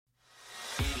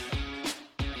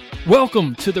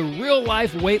Welcome to the Real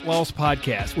Life Weight Loss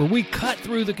Podcast, where we cut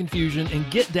through the confusion and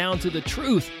get down to the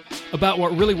truth about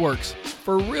what really works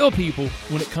for real people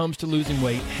when it comes to losing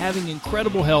weight, having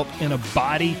incredible health, and a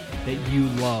body that you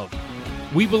love.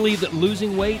 We believe that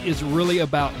losing weight is really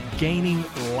about gaining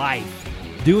life,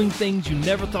 doing things you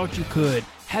never thought you could,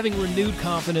 having renewed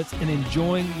confidence, and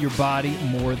enjoying your body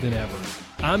more than ever.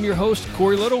 I'm your host,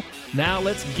 Corey Little. Now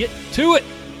let's get to it.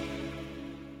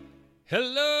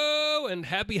 Hello and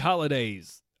happy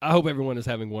holidays. I hope everyone is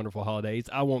having wonderful holidays.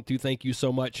 I want to thank you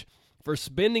so much for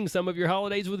spending some of your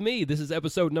holidays with me. This is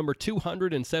episode number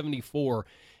 274,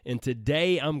 and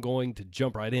today I'm going to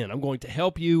jump right in. I'm going to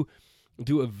help you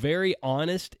do a very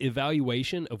honest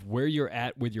evaluation of where you're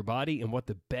at with your body and what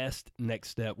the best next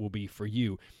step will be for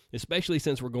you, especially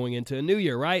since we're going into a new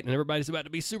year, right? And everybody's about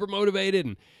to be super motivated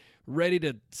and ready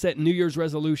to set New Year's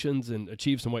resolutions and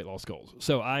achieve some weight loss goals.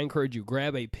 So I encourage you,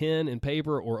 grab a pen and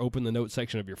paper or open the notes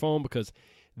section of your phone, because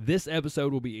this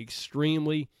episode will be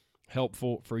extremely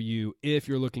helpful for you if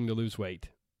you're looking to lose weight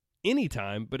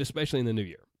anytime, but especially in the new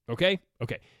year. Okay?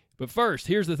 Okay. But first,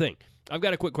 here's the thing. I've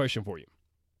got a quick question for you.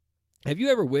 Have you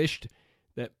ever wished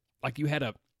that you had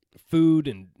a food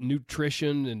and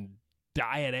nutrition and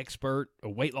diet expert, a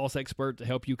weight loss expert, to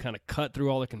help you kind of cut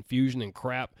through all the confusion and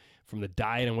crap from the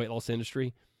diet and weight loss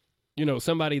industry? You know,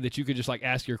 somebody that you could just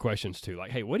ask your questions to,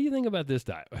 hey, what do you think about this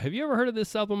diet? Have you ever heard of this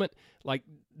supplement?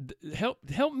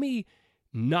 Help me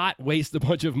not waste a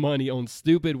bunch of money on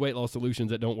stupid weight loss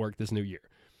solutions that don't work this new year.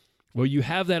 Well, you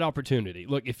have that opportunity.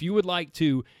 Look, if you would like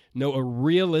to know a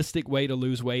realistic way to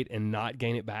lose weight and not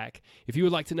gain it back, if you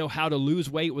would like to know how to lose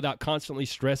weight without constantly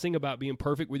stressing about being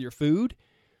perfect with your food,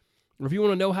 or if you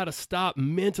want to know how to stop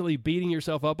mentally beating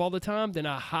yourself up all the time, then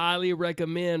I highly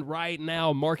recommend right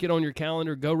now, mark it on your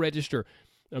calendar, go register.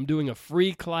 I'm doing a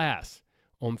free class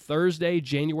on Thursday,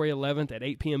 January 11th at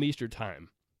 8 p.m. Eastern Time.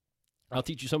 I'll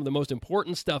teach you some of the most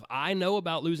important stuff I know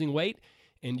about losing weight,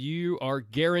 and you are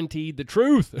guaranteed the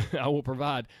truth. I will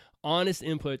provide honest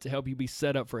input to help you be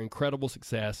set up for incredible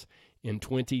success in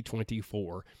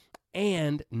 2024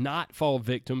 and not fall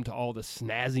victim to all the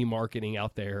snazzy marketing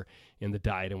out there in the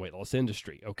diet and weight loss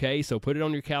industry. Okay, so put it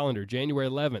on your calendar, January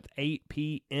 11th, 8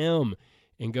 p.m.,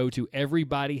 and go to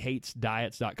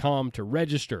everybodyhatesdiets.com to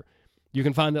register. You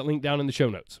can find that link down in the show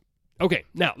notes. Okay,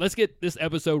 now let's get this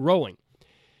episode rolling.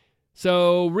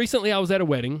 So recently I was at a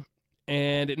wedding,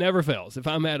 and it never fails. If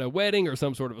I'm at a wedding or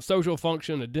some sort of a social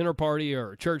function, a dinner party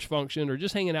or a church function, or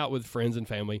just hanging out with friends and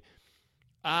family,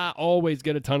 I always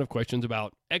get a ton of questions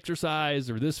about exercise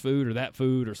or this food or that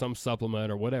food or some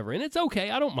supplement or whatever. And it's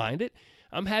okay. I don't mind it.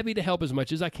 I'm happy to help as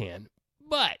much as I can.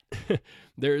 But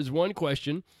there is one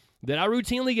question that I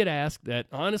routinely get asked that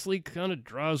honestly kind of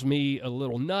drives me a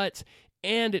little nuts.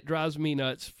 And it drives me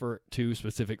nuts for two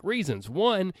specific reasons.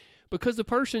 One, because the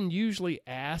person usually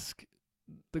asks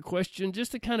the question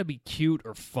just to kind of be cute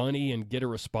or funny and get a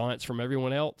response from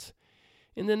everyone else.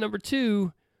 And then number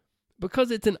two,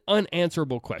 because it's an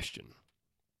unanswerable question.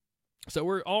 So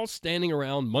we're all standing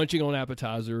around munching on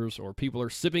appetizers, or people are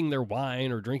sipping their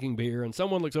wine or drinking beer, and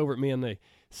someone looks over at me and they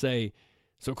say,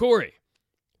 "So Corey,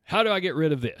 how do I get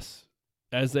rid of this?"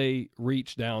 As they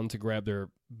reach down to grab their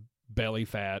belly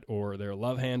fat or their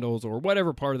love handles or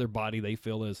whatever part of their body they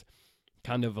feel is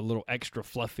kind of a little extra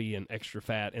fluffy and extra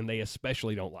fat, and they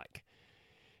especially don't like.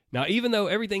 Now, even though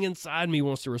everything inside me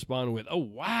wants to respond with, "Oh,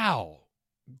 wow,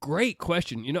 great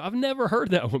question. You know, I've never heard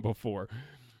that one before,"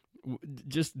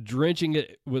 just drenching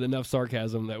it with enough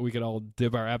sarcasm that we could all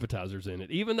dip our appetizers in it.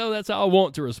 Even though that's how I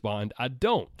want to respond, I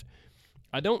don't.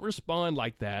 I don't respond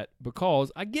like that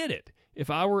because I get it. If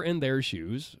I were in their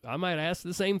shoes, I might ask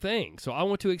the same thing. So I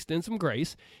want to extend some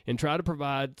grace and try to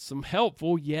provide some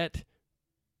helpful yet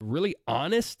really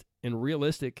honest and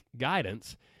realistic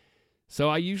guidance. So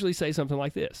I usually say something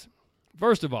like this.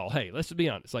 First of all, hey, let's be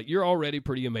honest. You're already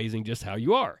pretty amazing just how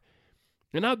you are.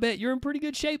 And I bet you're in pretty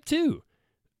good shape too.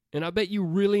 And I bet you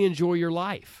really enjoy your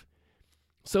life.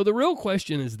 So the real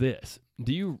question is this.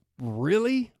 Do you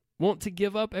really want to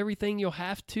give up everything you'll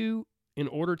have to in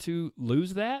order to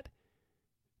lose that?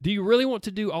 Do you really want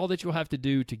to do all that you'll have to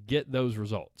do to get those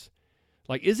results?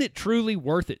 Is it truly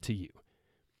worth it to you?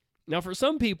 Now, for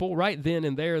some people, right then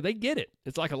and there, they get it.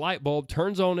 It's like a light bulb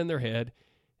turns on in their head,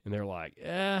 and they're like,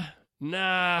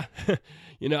 nah, I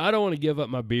don't want to give up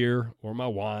my beer or my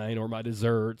wine or my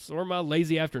desserts or my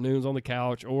lazy afternoons on the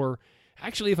couch. Or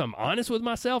actually, if I'm honest with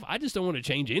myself, I just don't want to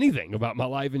change anything about my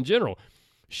life in general.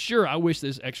 Sure, I wish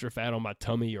this extra fat on my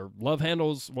tummy or love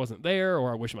handles wasn't there,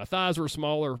 or I wish my thighs were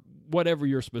smaller, whatever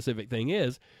your specific thing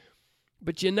is.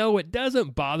 But it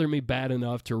doesn't bother me bad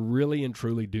enough to really and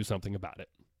truly do something about it.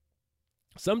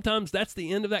 Sometimes that's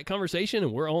the end of that conversation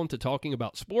and we're on to talking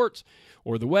about sports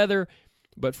or the weather.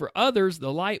 But for others,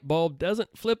 the light bulb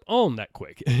doesn't flip on that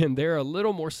quick and they're a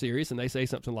little more serious and they say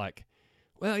something like,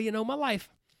 well, my life,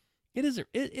 it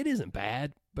isn't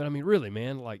bad, but I mean, really,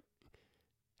 man, like,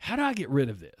 how do I get rid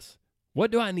of this? What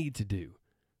do I need to do?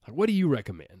 Like, what do you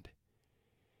recommend?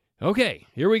 Okay,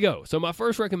 here we go. So my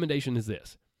first recommendation is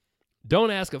this.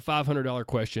 Don't ask a $500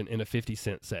 question in a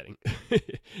 50-cent setting.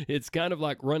 It's kind of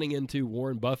like running into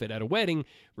Warren Buffett at a wedding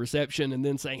reception and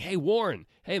then saying, hey, Warren,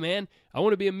 hey, man, I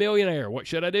want to be a millionaire. What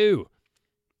should I do?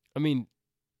 I mean,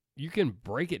 you can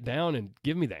break it down and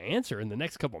give me the answer in the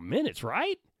next couple minutes,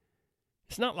 right?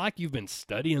 It's not like you've been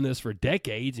studying this for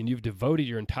decades and you've devoted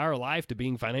your entire life to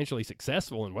being financially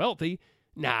successful and wealthy.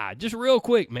 Nah, just real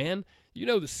quick, man. You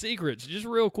know the secrets. Just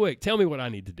real quick. Tell me what I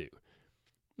need to do.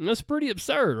 And that's pretty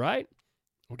absurd, right?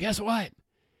 Well, guess what?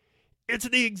 It's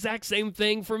the exact same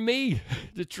thing for me.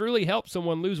 To truly help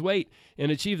someone lose weight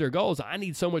and achieve their goals, I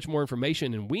need so much more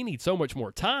information and we need so much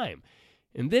more time.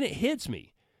 And then it hits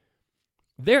me.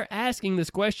 They're asking this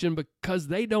question because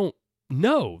they don't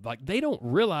know. Like, they don't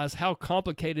realize how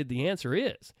complicated the answer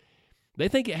is. They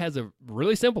think it has a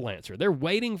really simple answer. They're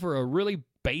waiting for a really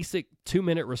basic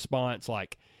 2-minute response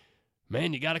like,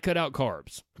 man, you got to cut out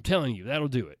carbs. I'm telling you, that'll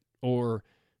do it. Or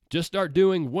just start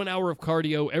doing 1 hour of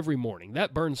cardio every morning.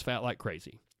 That burns fat like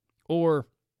crazy. Or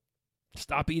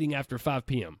stop eating after 5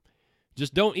 p.m.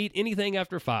 Just don't eat anything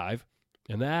after 5,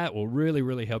 and that will really,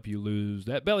 really help you lose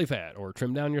that belly fat or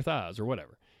trim down your thighs or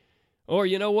whatever. Or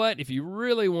you know what? If you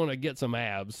really want to get some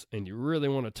abs and you really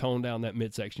want to tone down that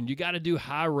midsection, you got to do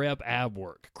high rep ab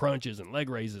work, crunches and leg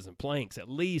raises and planks at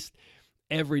least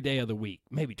every day of the week,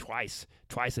 maybe twice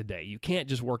a day. You can't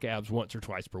just work abs once or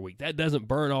twice per week. That doesn't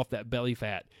burn off that belly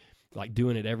fat like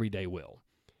doing it every day will.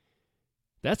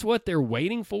 That's what they're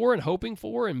waiting for and hoping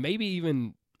for and maybe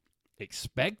even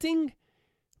expecting,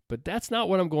 but that's not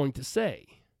what I'm going to say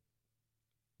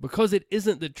because it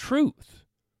isn't the truth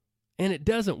and it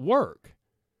doesn't work.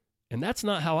 And that's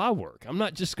not how I work. I'm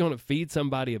not just going to feed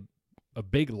somebody a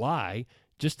big lie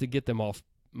just to get them off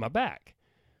my back.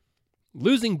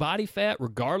 Losing body fat,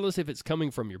 regardless if it's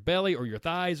coming from your belly or your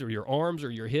thighs or your arms or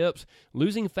your hips,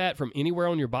 losing fat from anywhere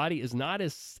on your body is not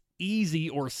as easy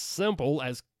or simple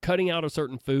as cutting out a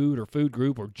certain food or food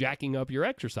group or jacking up your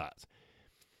exercise.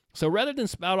 So rather than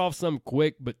spout off some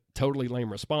quick but totally lame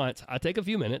response, I take a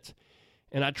few minutes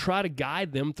and I try to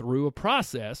guide them through a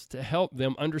process to help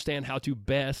them understand how to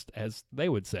best, as they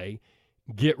would say,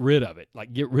 get rid of it,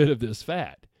 like get rid of this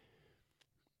fat.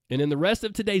 And in the rest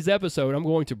of today's episode, I'm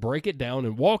going to break it down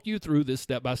and walk you through this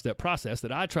step-by-step process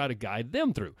that I try to guide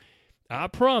them through. I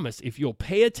promise if you'll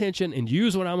pay attention and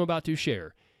use what I'm about to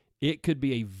share, it could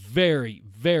be a very,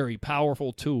 very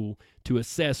powerful tool to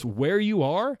assess where you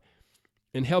are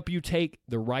and help you take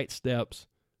the right steps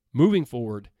moving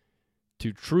forward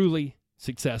to truly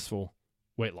successful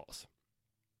weight loss.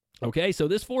 Okay, so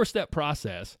this 4-step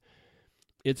process,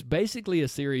 it's basically a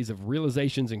series of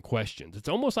realizations and questions. It's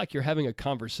almost like you're having a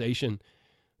conversation.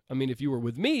 I mean, if you were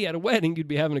with me at a wedding, you'd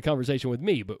be having a conversation with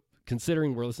me. But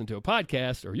considering we're listening to a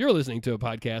podcast or you're listening to a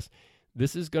podcast,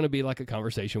 this is going to be like a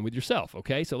conversation with yourself.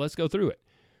 Okay, so let's go through it.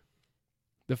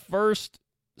 The first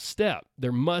step,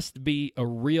 there must be a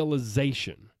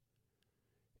realization.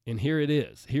 And here it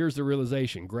is. Here's the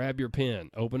realization. Grab your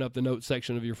pen. Open up the notes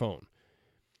section of your phone.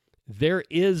 There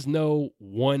is no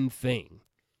one thing.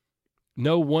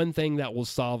 No one thing that will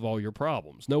solve all your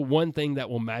problems. No one thing that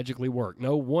will magically work.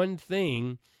 No one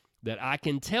thing that I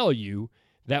can tell you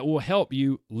that will help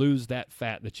you lose that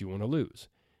fat that you want to lose.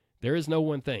 There is no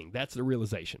one thing. That's the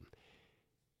realization.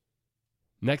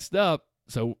 Next up,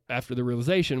 so after the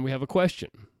realization, we have a question.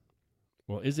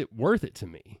 Well, is it worth it to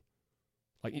me?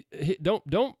 Like,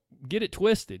 don't get it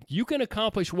twisted. You can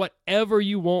accomplish whatever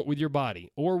you want with your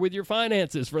body or with your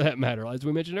finances, for that matter, as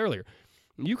we mentioned earlier.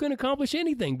 You can accomplish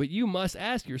anything, but you must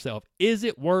ask yourself, is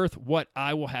it worth what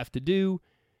I will have to do,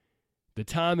 the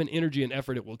time and energy and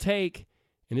effort it will take,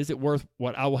 and is it worth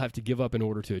what I will have to give up in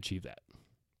order to achieve that?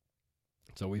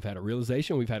 So we've had a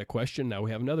realization, we've had a question, now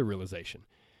we have another realization.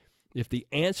 If the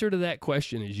answer to that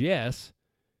question is yes,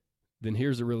 then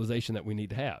here's the realization that we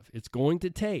need to have. It's going to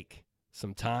take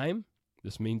some time.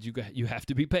 This means you have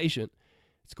to be patient.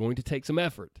 It's going to take some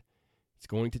effort. It's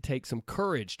going to take some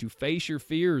courage to face your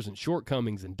fears and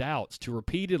shortcomings and doubts, to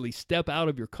repeatedly step out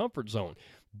of your comfort zone.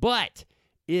 But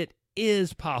it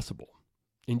is possible,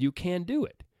 and you can do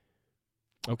it.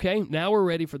 Okay, now we're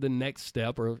ready for the next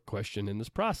step or question in this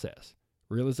process.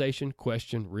 Realization,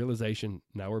 question, realization.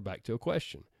 Now we're back to a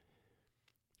question.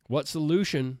 What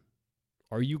solution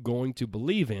are you going to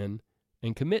believe in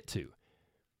and commit to?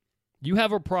 You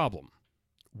have a problem.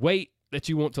 weight that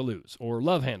you want to lose, or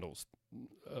love handles,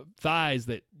 thighs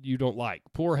that you don't like,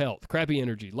 poor health, crappy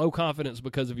energy, low confidence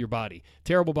because of your body,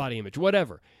 terrible body image,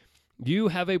 whatever. You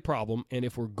have a problem, and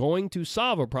if we're going to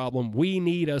solve a problem, we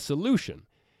need a solution.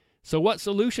 So what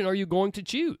solution are you going to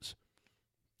choose?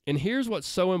 And here's what's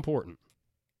so important.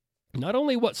 Not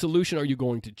only what solution are you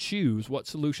going to choose, what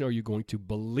solution are you going to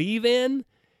believe in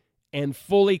and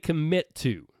fully commit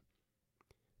to?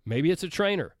 Maybe it's a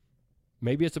trainer.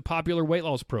 Maybe it's a popular weight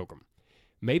loss program.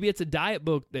 Maybe it's a diet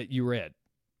book that you read.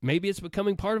 Maybe it's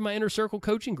becoming part of my Inner Circle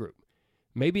coaching group.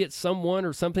 Maybe it's someone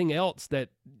or something else that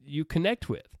you connect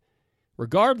with.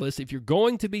 Regardless, if you're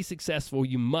going to be successful,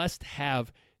 you must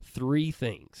have 3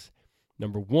 things.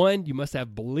 Number 1, you must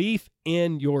have belief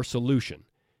in your solution,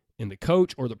 in the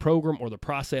coach or the program or the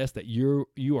process that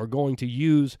you are going to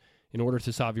use in order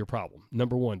to solve your problem.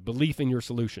 Number 1, belief in your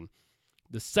solution.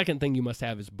 The second thing you must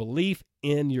have is belief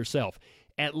in yourself.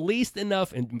 At least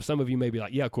enough, and some of you may be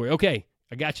like, yeah, Corey, okay,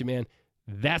 I got you, man.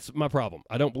 That's my problem.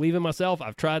 I don't believe in myself.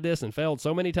 I've tried this and failed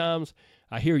so many times.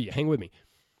 I hear you. Hang with me.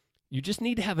 You just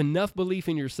need to have enough belief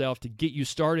in yourself to get you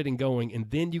started and going, and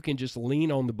then you can just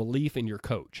lean on the belief in your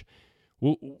coach.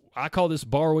 Well, I call this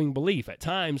borrowing belief. At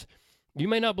times, you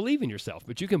may not believe in yourself,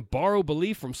 but you can borrow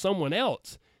belief from someone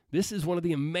else. This is one of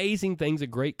the amazing things a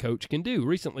great coach can do.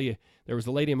 Recently, there was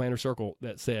a lady in my Inner Circle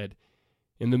that said,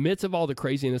 in the midst of all the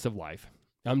craziness of life,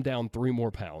 I'm down 3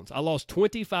 more pounds. I lost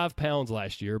 25 pounds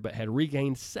last year, but had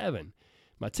regained 7.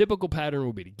 My typical pattern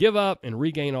would be to give up and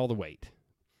regain all the weight.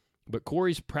 But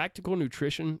Corey's practical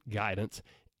nutrition guidance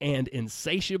and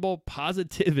insatiable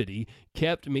positivity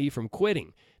kept me from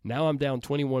quitting. Now I'm down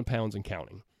 21 pounds and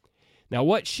counting. Now,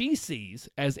 what she sees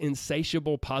as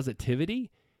insatiable positivity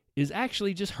is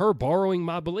actually just her borrowing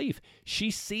my belief.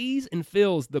 She sees and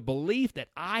feels the belief that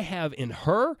I have in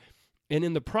her and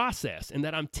in the process, and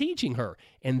that I'm teaching her.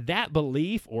 And that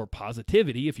belief, or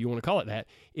positivity, if you want to call it that,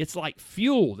 it's like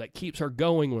fuel that keeps her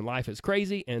going when life is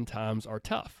crazy and times are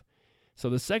tough. So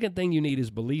the second thing you need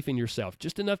is belief in yourself,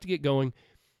 just enough to get going,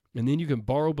 and then you can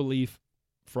borrow belief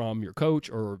from your coach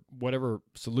or whatever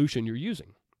solution you're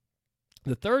using.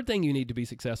 The third thing you need to be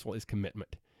successful is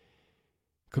commitment.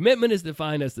 Commitment is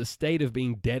defined as the state of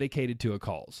being dedicated to a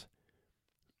cause.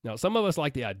 Now, some of us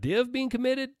like the idea of being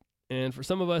committed, and for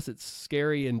some of us, it's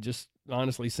scary and just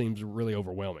honestly seems really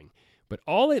overwhelming. But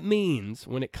all it means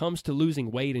when it comes to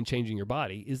losing weight and changing your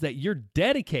body is that you're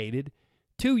dedicated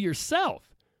to yourself.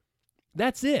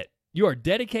 That's it. You are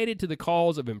dedicated to the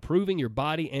cause of improving your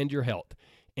body and your health.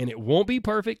 And it won't be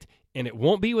perfect, and it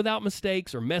won't be without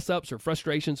mistakes or mess-ups or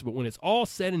frustrations, but when it's all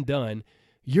said and done,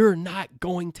 you're not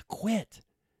going to quit.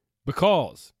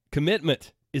 Because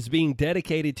commitment is being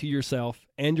dedicated to yourself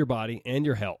and your body and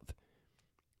your health.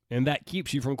 And that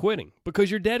keeps you from quitting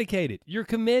because you're dedicated. You're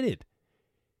committed.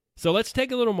 So let's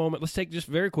take a little moment. Let's take just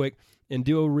very quick and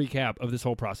do a recap of this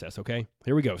whole process, okay?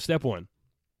 Here we go. Step 1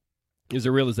 is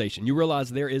a realization. You realize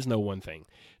there is no one thing.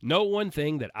 No one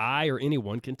thing that I or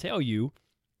anyone can tell you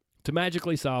to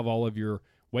magically solve all of your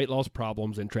weight loss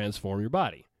problems and transform your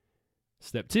body.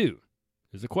 Step 2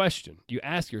 is a question. You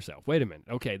ask yourself, wait a minute.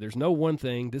 Okay, there's no one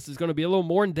thing. This is going to be a little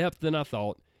more in depth than I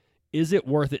thought. Is it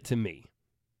worth it to me?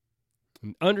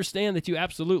 Understand that you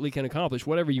absolutely can accomplish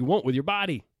whatever you want with your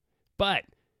body, but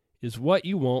is what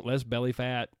you want, less belly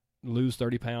fat, lose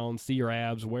 30 pounds, see your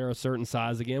abs, wear a certain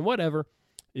size again, whatever,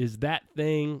 is that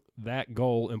thing, that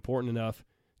goal important enough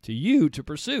to you to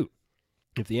pursue?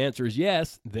 If the answer is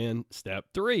yes, then step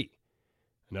 3,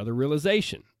 another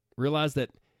realization. Realize that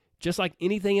just like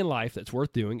anything in life that's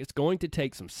worth doing, it's going to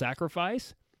take some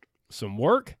sacrifice, some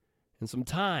work, and some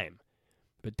time.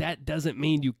 But that doesn't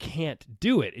mean you can't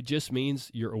do it. It just means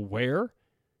you're aware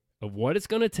of what it's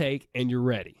going to take and you're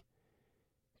ready.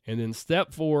 And then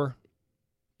step 4,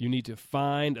 you need to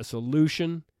find a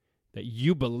solution that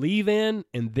you believe in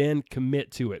and then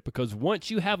commit to it. Because once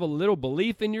you have a little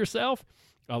belief in yourself,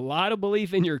 a lot of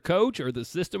belief in your coach or the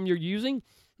system you're using,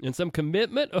 and some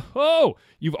commitment,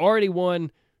 you've already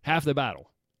won half the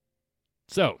battle.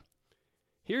 So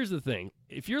here's the thing.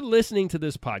 If you're listening to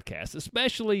this podcast,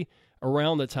 especially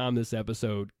around the time this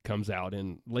episode comes out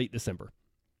in late December,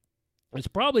 it's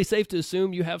probably safe to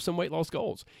assume you have some weight loss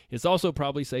goals. It's also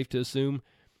probably safe to assume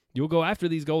you'll go after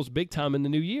these goals big time in the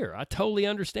new year. I totally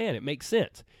understand. It makes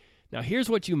sense. Now, here's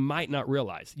what you might not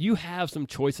realize. You have some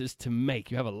choices to make.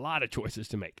 You have a lot of choices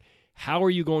to make. How are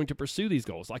you going to pursue these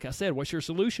goals? Like I said, what's your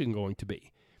solution going to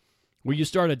be? Will you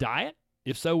start a diet?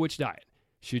 If so, which diet?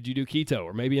 Should you do keto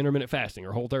or maybe intermittent fasting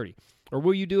or Whole30? Or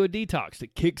will you do a detox to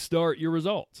kickstart your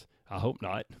results? I hope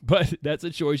not, but that's a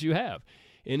choice you have.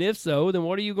 And if so, then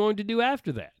what are you going to do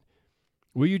after that?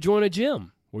 Will you join a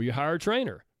gym? Will you hire a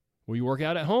trainer? Will you work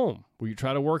out at home? Will you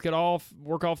try to work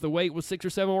off the weight with 6 or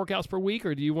 7 workouts per week,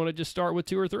 or do you want to just start with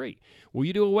 2 or 3? Will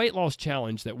you do a weight loss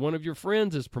challenge that one of your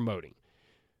friends is promoting?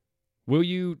 Will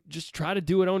you just try to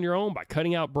do it on your own by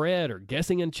cutting out bread or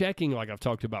guessing and checking like I've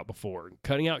talked about before,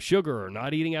 cutting out sugar or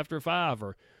not eating after 5,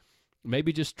 or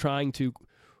maybe just trying to,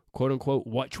 quote unquote,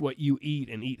 watch what you eat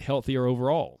and eat healthier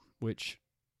overall, which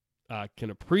I can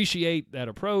appreciate that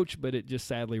approach, but it just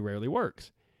sadly rarely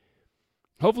works.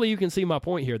 Hopefully you can see my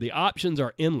point here. The options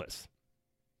are endless.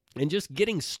 And just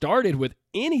getting started with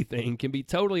anything can be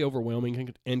totally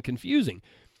overwhelming and confusing.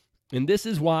 And this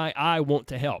is why I want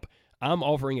to help. I'm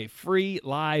offering a free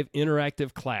live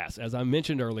interactive class. As I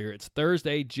mentioned earlier, it's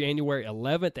Thursday, January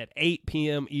 11th at 8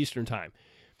 p.m. Eastern Time.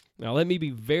 Now, let me be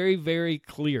very, very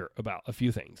clear about a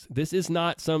few things. This is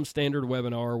not some standard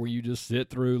webinar where you just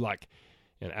sit through like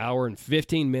an hour and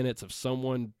 15 minutes of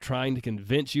someone trying to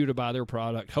convince you to buy their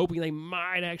product, hoping they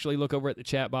might actually look over at the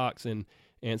chat box and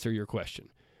answer your question.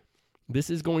 This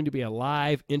is going to be a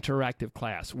live interactive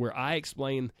class where I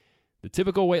explain the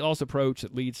typical weight loss approach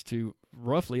that leads to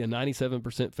roughly a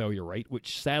 97% failure rate,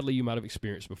 which sadly you might have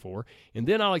experienced before. And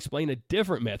then I'll explain a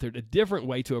different method, a different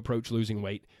way to approach losing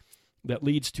weight that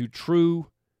leads to true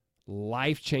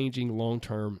life-changing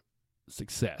long-term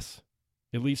success.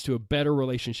 It leads to a better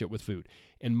relationship with food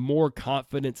and more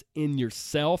confidence in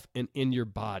yourself and in your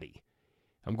body.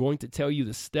 I'm going to tell you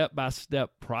the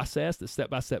step-by-step process, the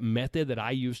step-by-step method that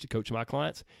I use to coach my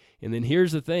clients. And then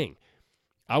here's the thing.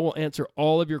 I will answer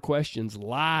all of your questions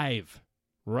live,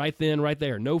 right then, right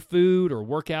there. No food or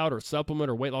workout or supplement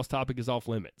or weight loss topic is off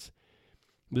limits.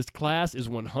 This class is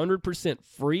 100%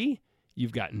 free.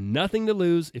 You've got nothing to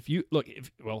lose.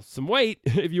 Some weight,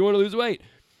 if you want to lose weight.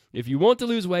 If you want to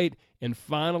lose weight and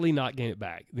finally not gain it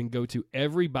back, then go to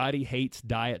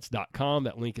everybodyhatesdiets.com.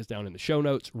 That link is down in the show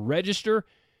notes. Register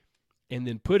and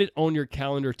then put it on your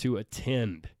calendar to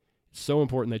attend. It's so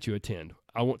important that you attend.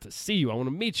 I want to see you. I want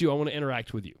to meet you. I want to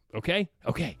interact with you. Okay?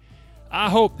 Okay. I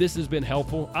hope this has been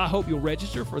helpful. I hope you'll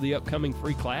register for the upcoming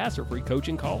free class or free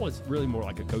coaching call. It's really more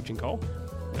like a coaching call.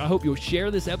 I hope you'll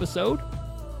share this episode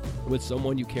with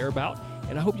someone you care about.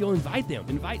 And I hope you'll invite them.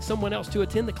 Invite someone else to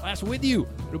attend the class with you.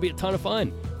 It'll be a ton of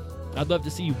fun. I'd love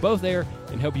to see you both there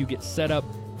and help you get set up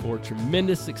for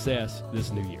tremendous success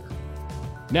this new year.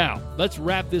 Now, let's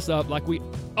wrap this up like we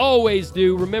always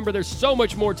do. Remember, there's so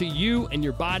much more to you and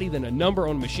your body than a number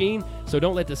on a machine, so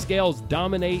don't let the scales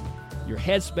dominate your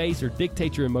headspace or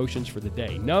dictate your emotions for the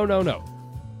day. No, no, no.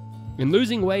 And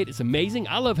losing weight is amazing.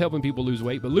 I love helping people lose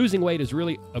weight, but losing weight is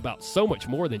really about so much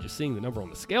more than just seeing the number on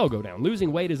the scale go down.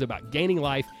 Losing weight is about gaining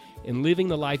life and living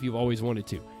the life you've always wanted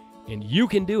to. And you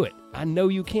can do it. I know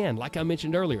you can. Like I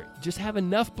mentioned earlier, just have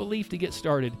enough belief to get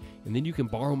started, and then you can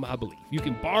borrow my belief. You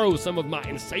can borrow some of my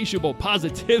insatiable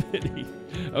positivity.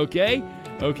 Okay?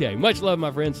 Okay. Much love,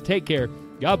 my friends. Take care.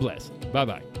 God bless.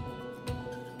 Bye-bye.